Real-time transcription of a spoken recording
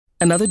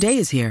Another day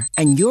is here,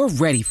 and you're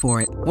ready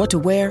for it. What to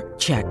wear?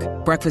 Check.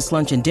 Breakfast,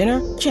 lunch, and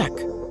dinner? Check.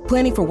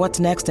 Planning for what's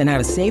next and how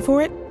to save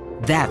for it?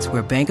 That's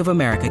where Bank of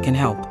America can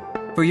help.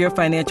 For your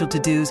financial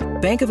to-dos,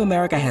 Bank of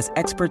America has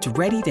experts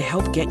ready to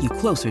help get you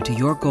closer to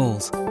your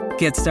goals.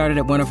 Get started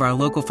at one of our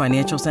local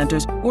financial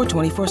centers or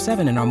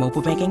 24/7 in our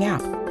mobile banking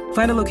app.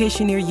 Find a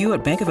location near you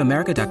at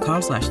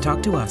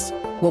bankofamerica.com/talktous.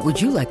 What would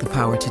you like the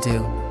power to do?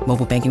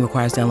 Mobile banking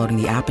requires downloading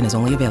the app and is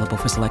only available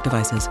for select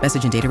devices.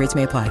 Message and data rates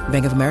may apply.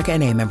 Bank of America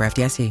N.A., member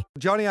FDIC.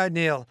 Johnny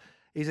O'Neill,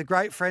 he's a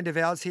great friend of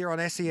ours here on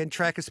SEN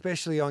Track,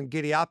 especially on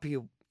Giddy Up.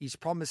 He's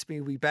promised me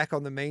he'll be back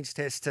on the means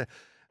test to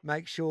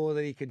make sure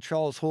that he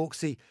controls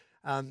Hawksey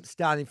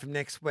starting from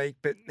next week.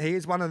 But he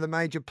is one of the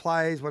major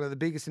players, one of the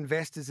biggest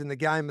investors in the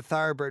game of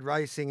thoroughbred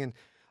racing, and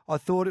I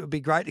thought it would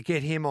be great to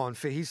get him on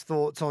for his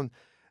thoughts on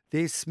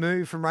this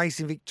move from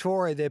Racing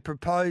Victoria. They're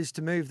proposed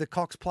to move the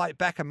Cox Plate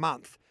back a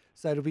month.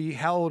 So it'll be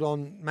held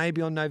on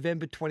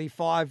November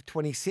 25,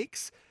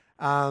 26.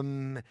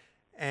 And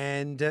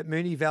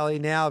Moonee Valley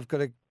now have got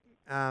to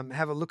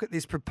have a look at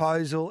this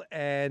proposal,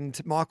 and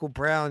Michael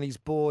Brown and his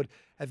board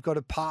have got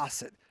to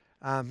pass it,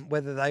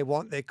 whether they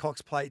want their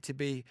Cox Plate to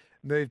be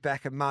moved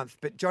back a month.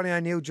 But Johnny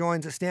O'Neill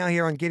joins us now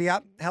here on Giddy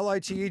Up. Hello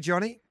to you,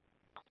 Johnny.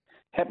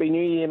 Happy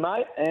New Year,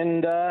 mate,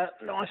 and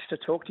nice to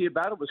talk to you,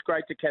 bud. It was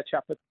great to catch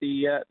up at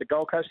the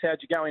Gold Coast. How'd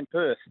you go in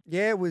Perth?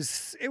 Yeah, it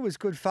was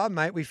good fun,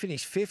 mate. We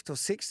finished 5th or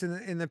 6th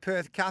in the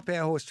Perth Cup.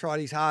 Our horse tried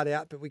his heart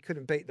out, but we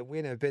couldn't beat the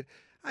winner. But,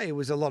 hey, it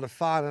was a lot of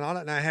fun, and I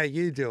don't know how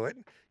you do it,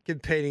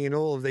 competing in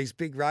all of these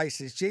big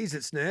races. Geez,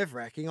 it's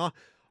nerve-wracking. I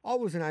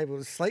wasn't able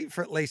to sleep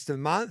for at least a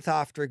month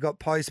after it got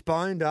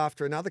postponed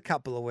after another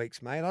couple of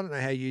weeks, mate. I don't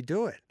know how you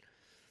do it.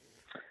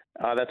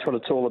 That's what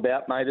it's all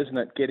about, mate, isn't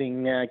it?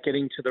 Getting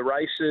to the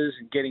races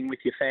and getting with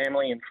your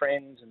family and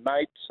friends and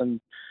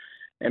mates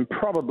and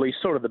probably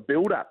sort of the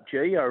build-up,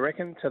 I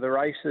reckon, to the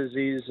races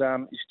is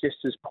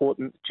just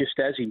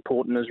as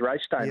important as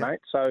race day,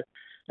 mate. So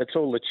it's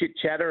all the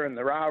chit-chatter and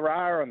the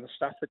rah-rah and the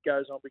stuff that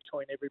goes on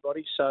between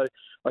everybody. So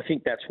I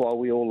think that's why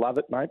we all love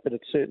it, mate, but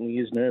it certainly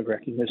is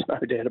nerve-wracking. There's no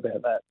doubt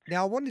about that.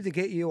 Now, I wanted to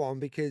get you on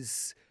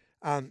because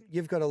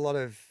you've got a lot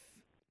of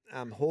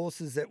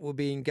horses that will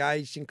be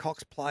engaged in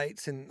Cox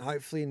Plates and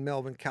hopefully in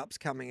Melbourne Cups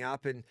coming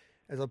up. And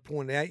as I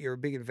pointed out, you're a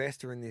big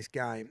investor in this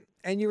game.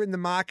 And you're in the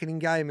marketing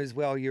game as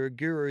well. You're a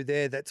guru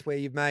there. That's where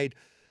you've had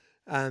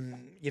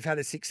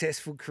a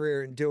successful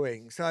career in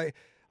doing. So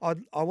I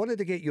wanted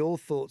to get your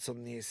thoughts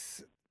on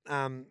this.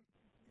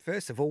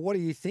 First of all, what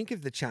do you think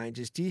of the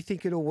changes? Do you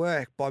think it'll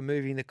work by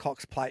moving the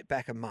Cox Plate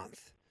back a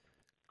month?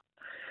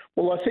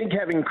 Well, I think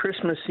having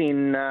Christmas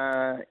in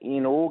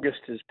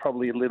August is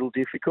probably a little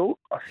difficult.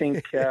 I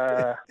think,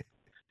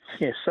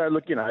 So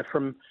look,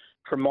 from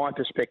my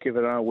perspective,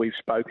 I know we've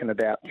spoken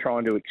about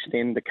trying to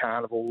extend the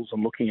carnivals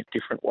and looking at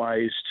different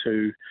ways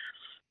to,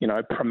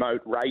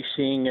 promote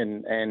racing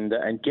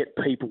and get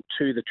people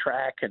to the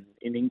track and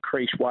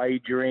increase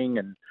wagering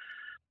and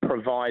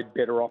provide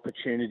better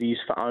opportunities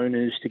for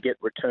owners to get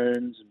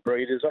returns and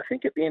breeders. I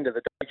think at the end of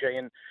the day, Jay,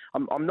 and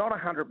I'm not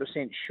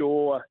 100%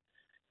 sure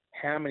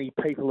how many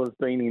people have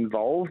been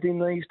involved in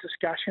these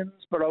discussions,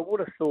 but I would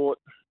have thought,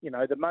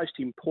 the most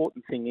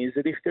important thing is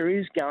that if there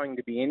is going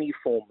to be any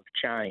form of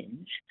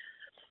change,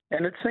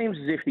 and it seems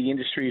as if the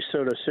industry is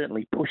sort of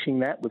certainly pushing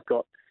that. We've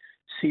got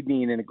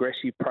Sydney in an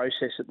aggressive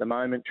process at the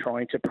moment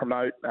trying to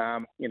promote,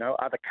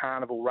 other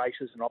carnival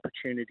races and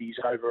opportunities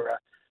over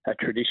a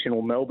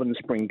traditional Melbourne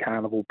Spring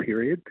Carnival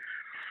period.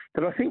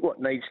 But I think what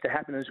needs to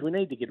happen is we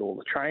need to get all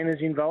the trainers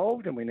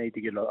involved, and we need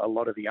to get a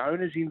lot of the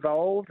owners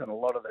involved and a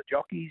lot of the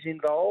jockeys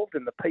involved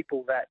and the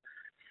people that,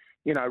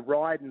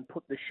 ride and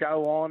put the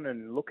show on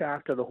and look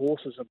after the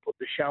horses and put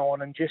the show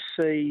on, and just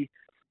see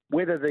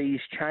whether these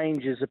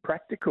changes are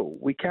practical.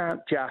 We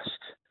can't just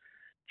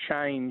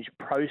change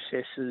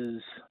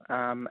processes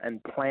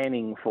and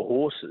planning for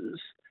horses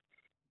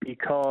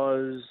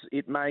because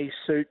it may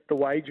suit the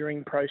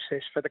wagering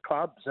process for the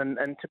clubs. And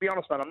to be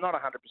honest, mate, I'm not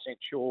 100%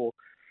 sure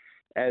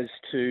as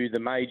to the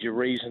major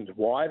reasons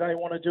why they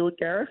want to do it,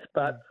 Gareth.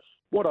 But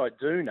what I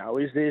do know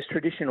is there's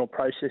traditional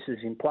processes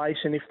in place,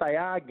 and if they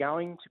are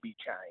going to be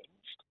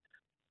changed,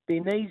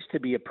 there needs to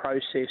be a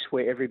process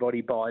where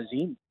everybody buys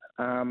in.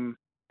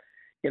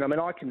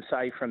 I can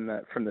say from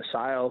the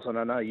sales, and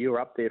I know you were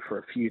up there for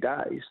a few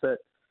days, that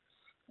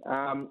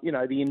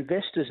the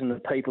investors and the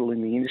people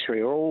in the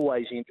industry are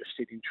always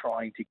interested in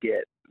trying to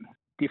get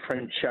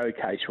different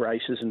showcase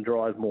races and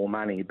drive more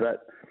money,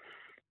 but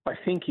I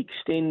think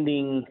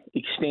extending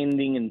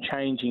and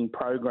changing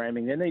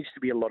programming, there needs to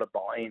be a lot of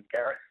buy-in,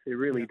 Gareth. There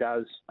really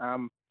does.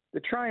 The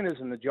trainers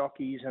and the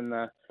jockeys and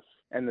the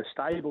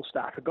stable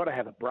staff have got to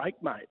have a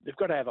break, mate. They've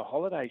got to have a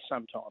holiday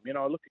sometime.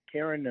 I look at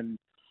Kieran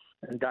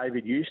and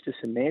David Eustace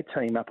and their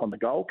team up on the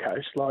Gold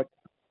Coast, like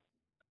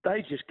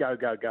they just go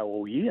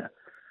all year.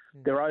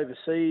 They're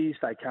overseas,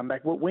 they come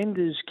back. Well, when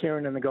does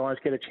Kieran and the guys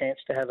get a chance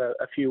to have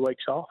a few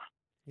weeks off?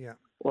 Yeah.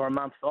 Or a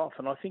month off?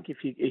 And I think if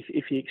you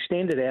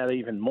extend it out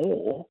even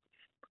more,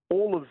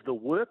 all of the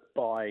work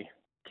by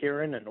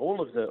Kieran and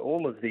all of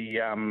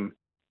the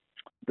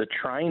the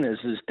trainers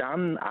has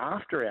done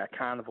after our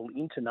carnival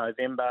into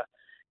November,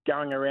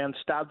 going around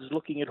studs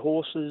looking at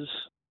horses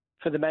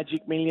for the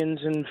Magic Millions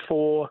and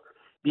for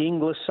the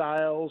Inglis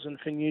sales and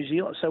for New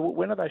Zealand. So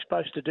when are they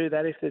supposed to do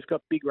that if they've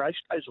got big race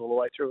days all the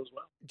way through as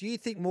well? Do you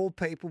think more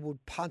people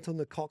would punt on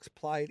the Cox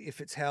Plate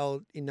if it's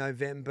held in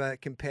November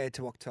compared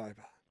to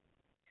October?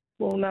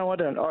 Well, no, I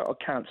don't. I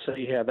can't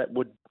see how that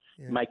would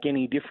make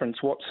any difference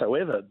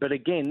whatsoever. But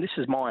again, this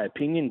is my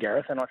opinion,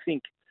 Gareth, and I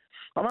think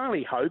I'm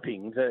only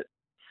hoping that,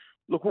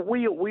 look,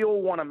 we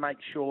all want to make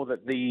sure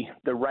that the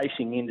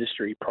racing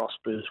industry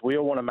prospers. We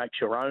all want to make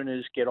sure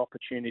owners get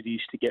opportunities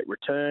to get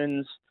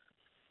returns,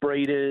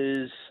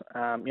 breeders,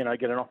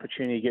 get an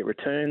opportunity to get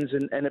returns,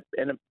 and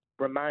it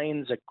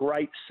remains a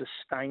great,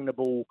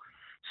 sustainable,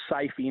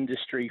 safe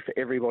industry for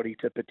everybody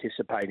to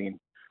participate in.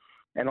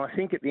 And I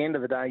think at the end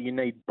of the day, you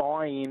need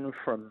buy-in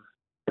from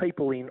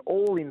people in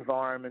all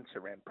environments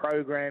around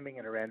programming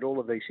and around all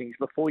of these things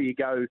before you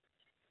go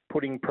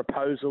putting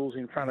proposals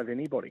in front of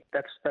anybody.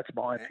 That's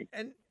my opinion.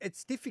 And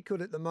it's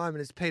difficult at the moment.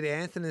 It's Peter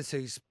Anthony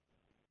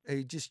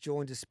who just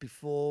joined us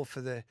before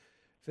for the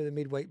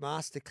midweek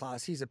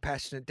masterclass. He's a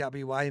passionate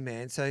WA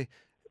man. So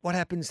what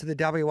happens to the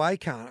WA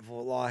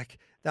carnival? Like,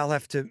 they'll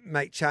have to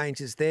make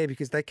changes there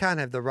because they can't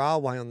have the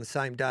railway on the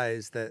same day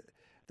as the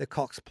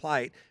Cox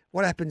Plate.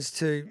 What happens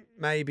to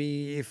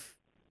maybe if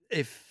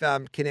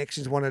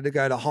Connections wanted to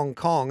go to Hong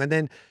Kong and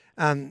then,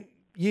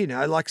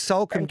 like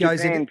Sulcombe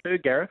goes in too,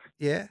 Gareth.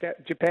 Yeah.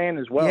 Japan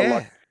as well.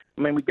 Yeah.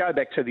 We go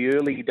back to the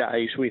early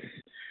days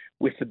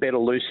with the Better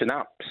Loosen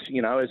Ups,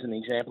 as an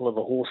example of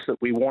a horse that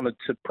we wanted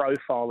to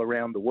profile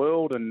around the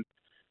world. And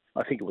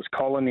I think it was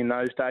Colin in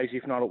those days,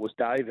 if not it was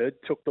David,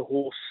 took the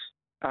horse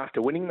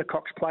after winning the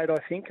Cox Plate, I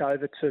think,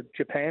 over to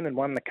Japan and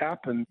won the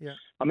Cup. And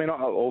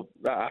or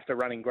after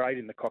running great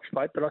in the Cox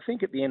Plate. But I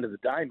think at the end of the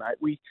day, mate,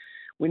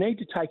 we need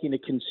to take into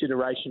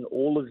consideration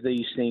all of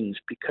these things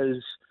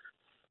because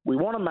we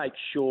want to make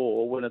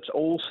sure when it's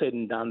all said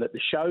and done that the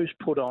show's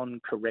put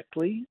on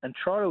correctly and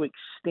try to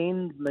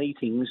extend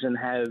meetings and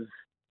have,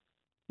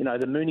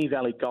 the Moonee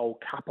Valley Gold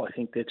Cup, I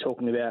think they're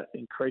talking about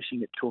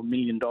increasing it to $1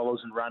 million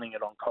and running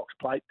it on Cox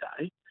Plate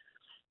Day.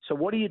 So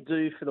what do you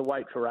do for the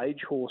weight for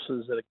age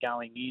horses that are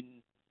going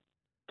in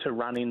to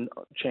run in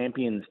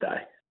Champions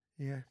Day?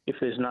 Yeah. If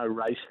there's no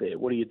race there,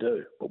 what do you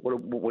do?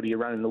 What do you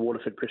run in the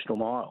Waterford Crystal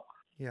Mile?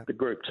 Yeah. The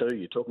Group 2,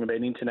 you're talking about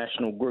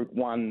international Group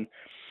 1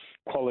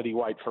 quality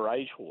weight for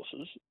age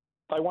horses.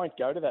 They won't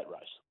go to that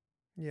race.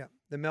 Yeah.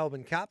 The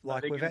Melbourne Cup,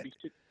 like we've had,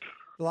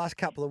 the last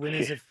couple of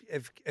winners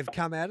have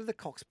come out of the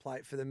Cox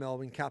Plate for the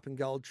Melbourne Cup and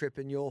Gold Trip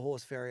and Your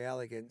Horse Very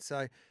Elegant.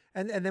 So,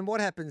 and then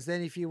what happens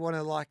then if you want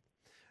to,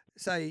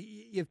 say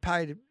you've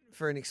paid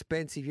for an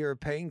expensive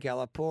European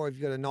gallop or if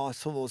you've got a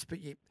nice horse, but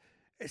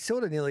it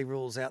sort of nearly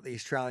rules out the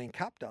Australian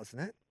Cup, doesn't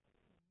it?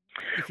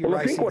 If you're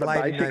I think what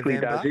it basically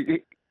does,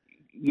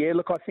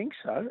 I think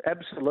so,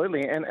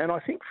 absolutely. And I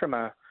think from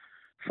a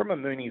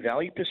Moonee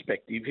Valley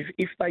perspective,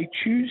 if they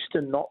choose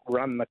to not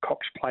run the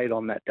Cox Plate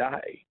on that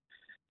day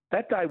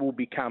will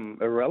become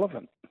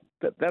irrelevant.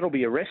 That'll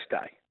be a rest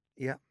day.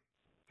 Yeah.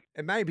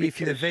 And maybe if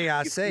you're the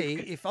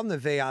VRC, if I'm the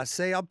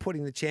VRC, I'm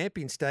putting the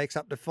Champion Stakes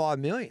up to $5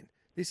 million.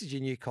 This is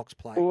your new Cox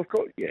Plate. Well, of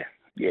course,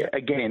 yeah,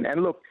 again.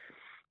 And look,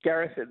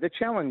 Gareth, the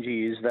challenge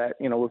is that,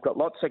 we've got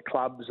lots of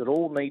clubs that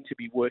all need to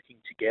be working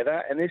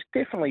together, and there's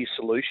definitely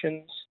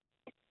solutions.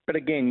 But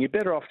again, you're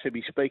better off to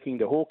be speaking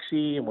to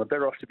Hawksy, and we're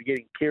better off to be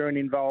getting Kieran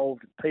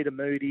involved, and Peter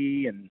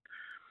Moody, and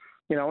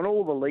and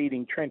all the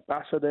leading Trent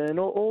Busserton, and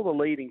all the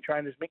leading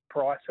trainers, Mick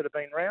Price, that have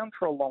been around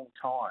for a long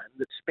time,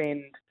 that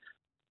spend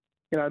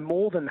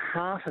more than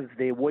half of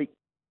their week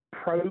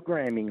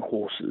programming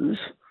horses,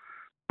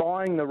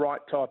 buying the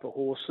right type of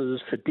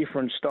horses for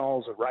different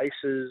styles of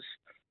races,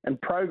 and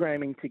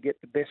programming to get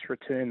the best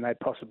return they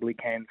possibly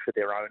can for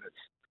their owners.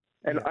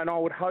 And I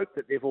would hope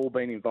that they've all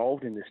been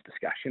involved in this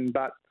discussion,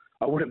 but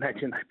I would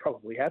imagine they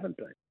probably haven't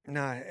been.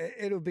 No,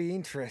 it'll be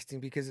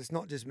interesting because it's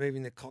not just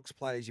moving the Cox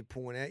Plate, as you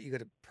point out. You've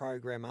got to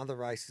program other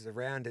races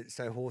around it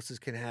so horses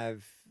can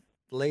have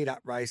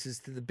lead-up races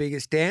to the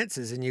biggest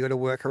dances, and you've got to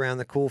work around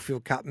the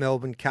Caulfield Cup,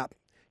 Melbourne Cup,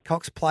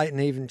 Cox Plate, and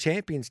even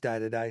Champions Day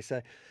today.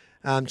 So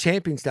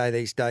Champions Day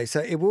these days. So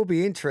it will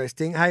be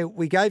interesting. Hey,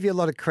 we gave you a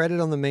lot of credit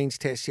on the means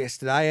test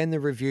yesterday and the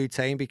review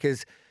team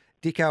because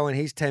Dicko and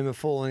his team have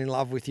fallen in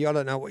love with you. I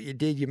don't know what you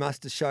did. You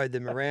must have showed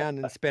them around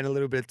and spent a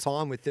little bit of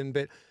time with them,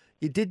 but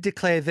you did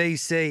declare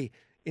VC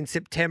in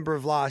September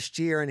of last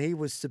year, and he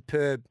was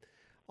superb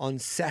on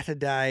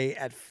Saturday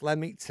at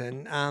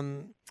Flemington.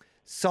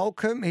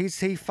 Sulcombe, is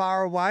he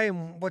far away,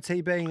 and what's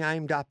he being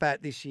aimed up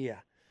at this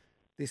year?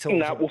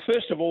 Well,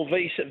 first of all,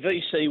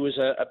 VC was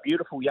a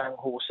beautiful young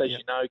horse, as you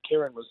know.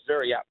 Kieran was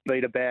very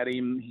upbeat about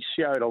him. He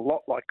showed a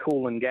lot like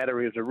Coolangatta.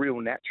 He was a real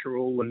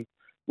natural, and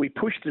we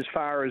pushed as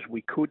far as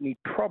we could, and he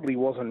probably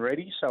wasn't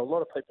ready. So a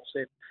lot of people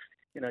said,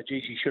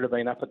 geez, he should have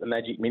been up at the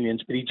Magic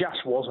Millions, but he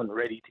just wasn't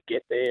ready to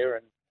get there.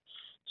 And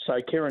so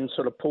Kieran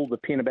sort of pulled the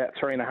pin about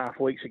 3.5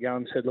 weeks ago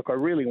and said, look, I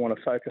really want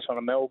to focus on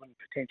a Melbourne,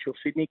 potential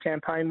Sydney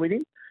campaign with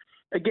him.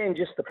 Again,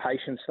 just the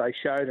patience they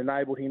showed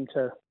enabled him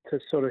to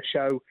sort of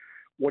show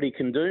what he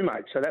can do,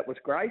 mate. So that was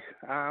great.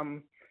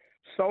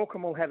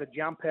 Solcombe will have a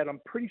jump out.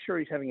 I'm pretty sure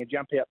he's having a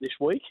jump out this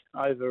week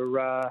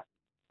over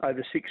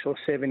 6 or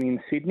 7 in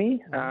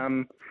Sydney.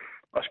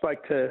 I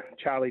spoke to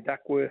Charlie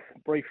Duckworth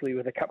briefly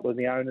with a couple of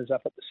the owners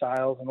up at the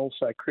sales, and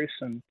also Chris,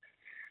 and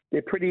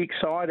they're pretty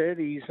excited.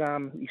 He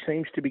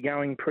seems to be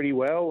going pretty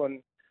well,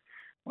 and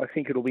I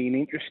think it'll be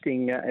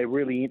a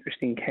really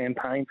interesting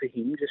campaign for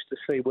him, just to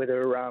see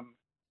whether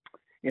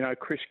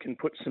Chris can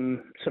put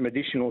some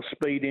additional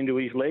speed into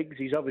his legs.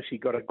 He's obviously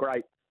got a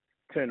great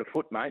turn of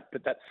foot, mate,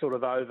 but that's sort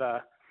of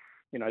over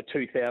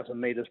 2,000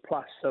 metres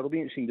plus. So it'll be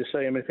interesting to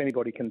see him. If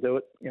anybody can do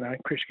it,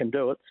 Chris can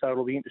do it. So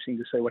it'll be interesting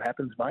to see what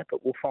happens, mate.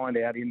 But we'll find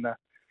out in the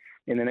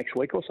next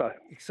week or so.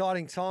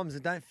 Exciting times,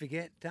 and don't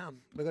forget,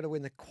 we've got to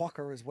win the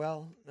Quokka as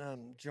well,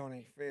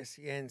 Johnny, for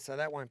SEN. So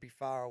that won't be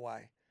far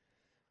away.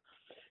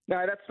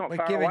 No, that's not We're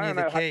far giving away. you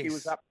the I know keys. Hutchie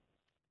was up.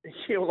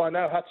 Yeah, well, I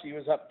know Hutchie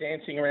was up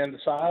dancing around the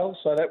sales,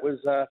 so that was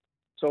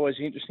it's always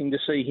interesting to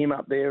see him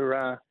up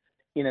there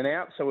in and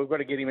out. So we've got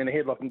to get him in a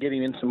headlock and get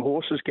him in some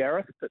horses,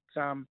 Gareth. But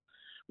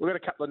we've got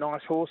a couple of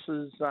nice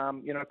horses.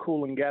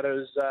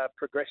 Coolangatta's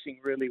progressing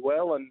really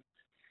well, and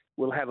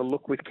we'll have a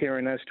look with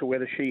Kieran as to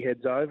whether she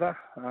heads over.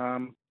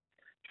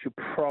 She'll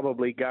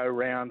probably go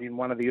round in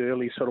one of the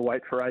early sort of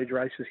wait for age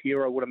races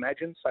here, I would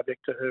imagine,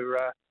 subject to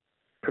her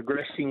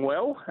progressing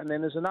well. And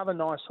then there's another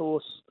nice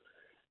horse,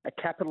 a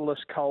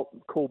capitalist colt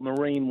called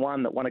Marine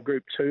One, that won a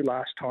Group 2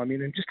 last time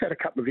in and just had a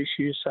couple of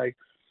issues. So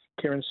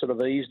Kieran sort of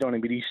eased on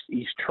him, but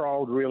he's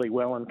trialled really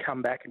well and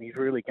come back, and he's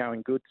really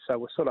going good. So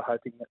we're sort of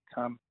hoping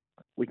that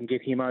we can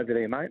get him over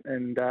there, mate,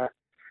 and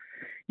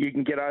you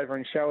can get over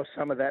and show us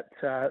some of that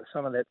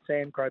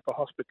Sandgroper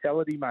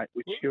hospitality, mate,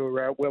 which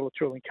you're well and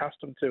truly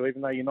accustomed to,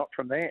 even though you're not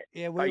from there.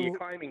 Yeah, you're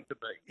claiming to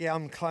be. Yeah,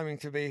 I'm claiming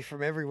to be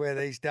from everywhere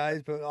these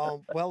days, but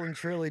I'll well and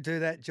truly do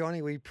that,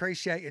 Johnny. We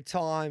appreciate your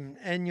time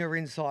and your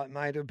insight,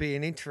 mate. It'll be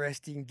an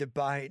interesting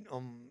debate.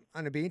 And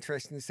it'll be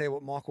interesting to see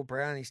what Michael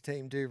Brown and his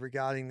team do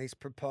regarding this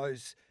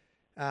proposed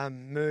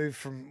move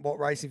from what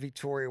Racing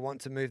Victoria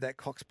want to move that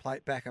Cox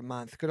Plate back a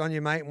month. Good on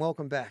you, mate, and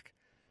welcome back.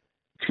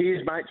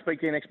 Cheers, mate. Speak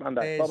to you next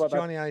Monday. There's Bye-bye.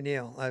 Johnny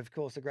O'Neill, of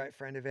course, a great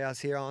friend of ours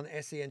here on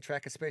SEN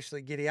Track,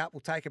 especially Giddy Up.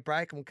 We'll take a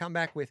break and we'll come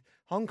back with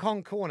Hong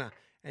Kong Corner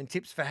and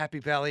tips for Happy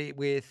Valley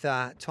with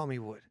Tommy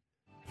Wood.